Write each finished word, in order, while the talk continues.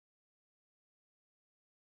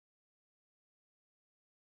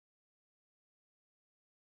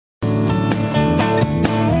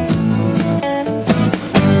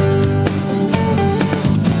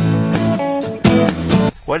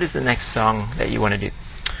what is the next song that you want to do?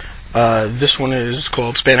 This one is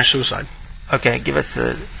called Spanish Suicide. Okay, give us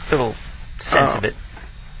a little sense of it.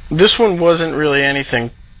 This one wasn't really anything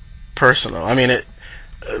personal. I mean, it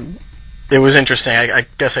was interesting. I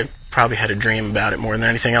guess I probably had a dream about it more than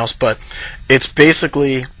anything else, but it's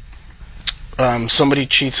basically somebody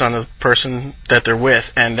cheats on the person that they're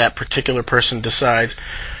with, and that particular person decides,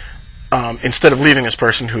 instead of leaving this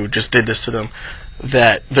person who just did this to them,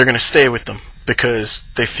 that they're going to stay with them because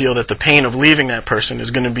they feel that the pain of leaving that person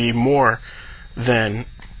is going to be more than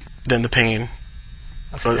the pain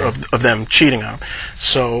of them cheating on them.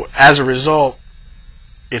 So as a result,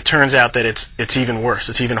 it turns out that it's even worse.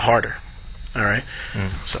 It's even harder. All right.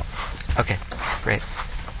 So. Okay. Great.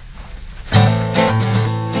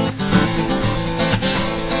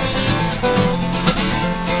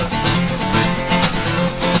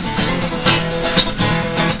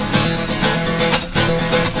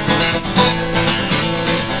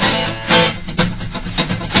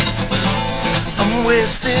 I'm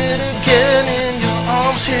wasted again in your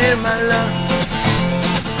arms here, my love.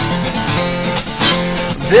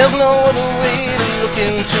 There's no other way to look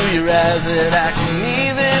into your eyes that I can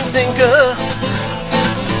even think of.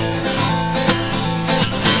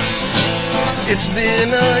 It's been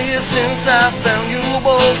a year since I found you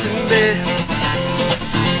both in bed.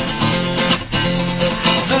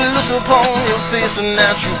 The look upon your face and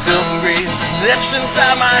that you felt embrace is etched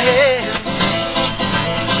inside my head.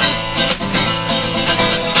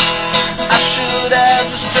 I should have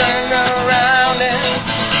just turned around and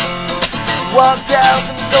walked out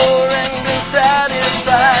the door and been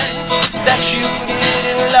satisfied that you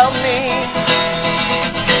didn't love me.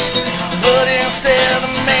 But instead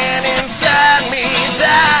the man inside me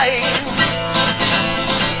died.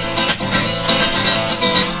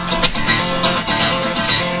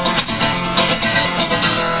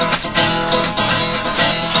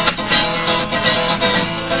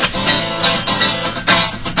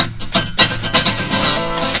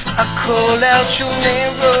 I called out your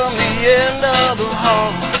name from the end of the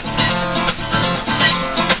hall.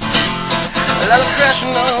 Like the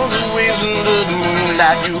crashing of the waves under the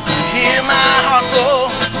moonlight, you could hear my heart go.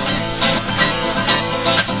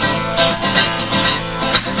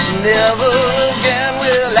 Never again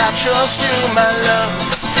will I trust you, my love.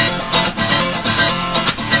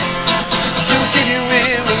 To keep you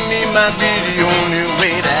here with me might be the only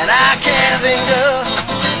way that I can think of.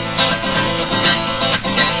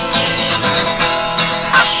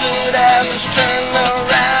 I should have just turned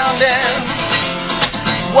around and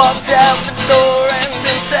walked out the door and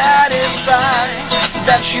been satisfied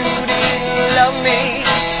that you didn't love me,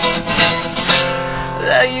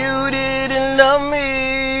 that you didn't love me.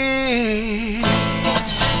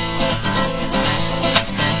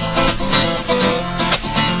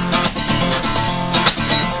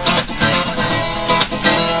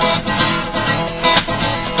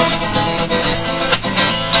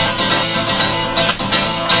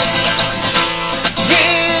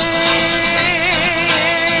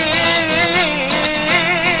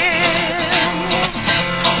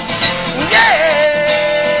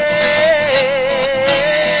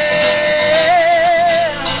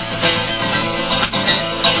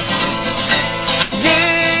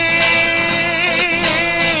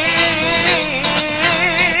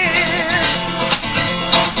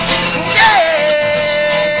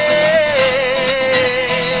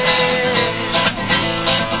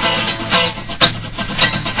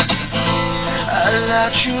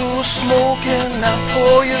 You smoking, I'll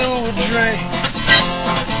pour you a drink.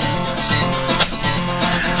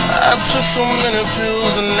 I took so many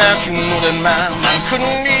pills and now you know that my mind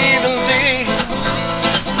couldn't even think.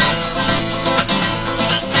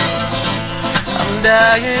 I'm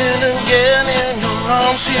dying again in your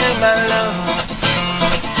arms here, my love.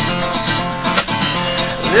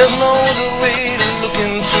 There's no other way to look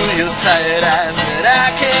into your tired eyes that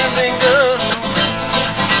I can't think of.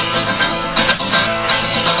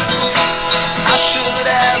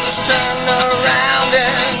 Turned around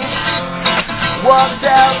and walked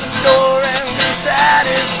out the door and been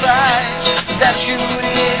satisfied that you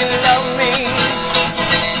didn't love me,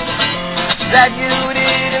 that you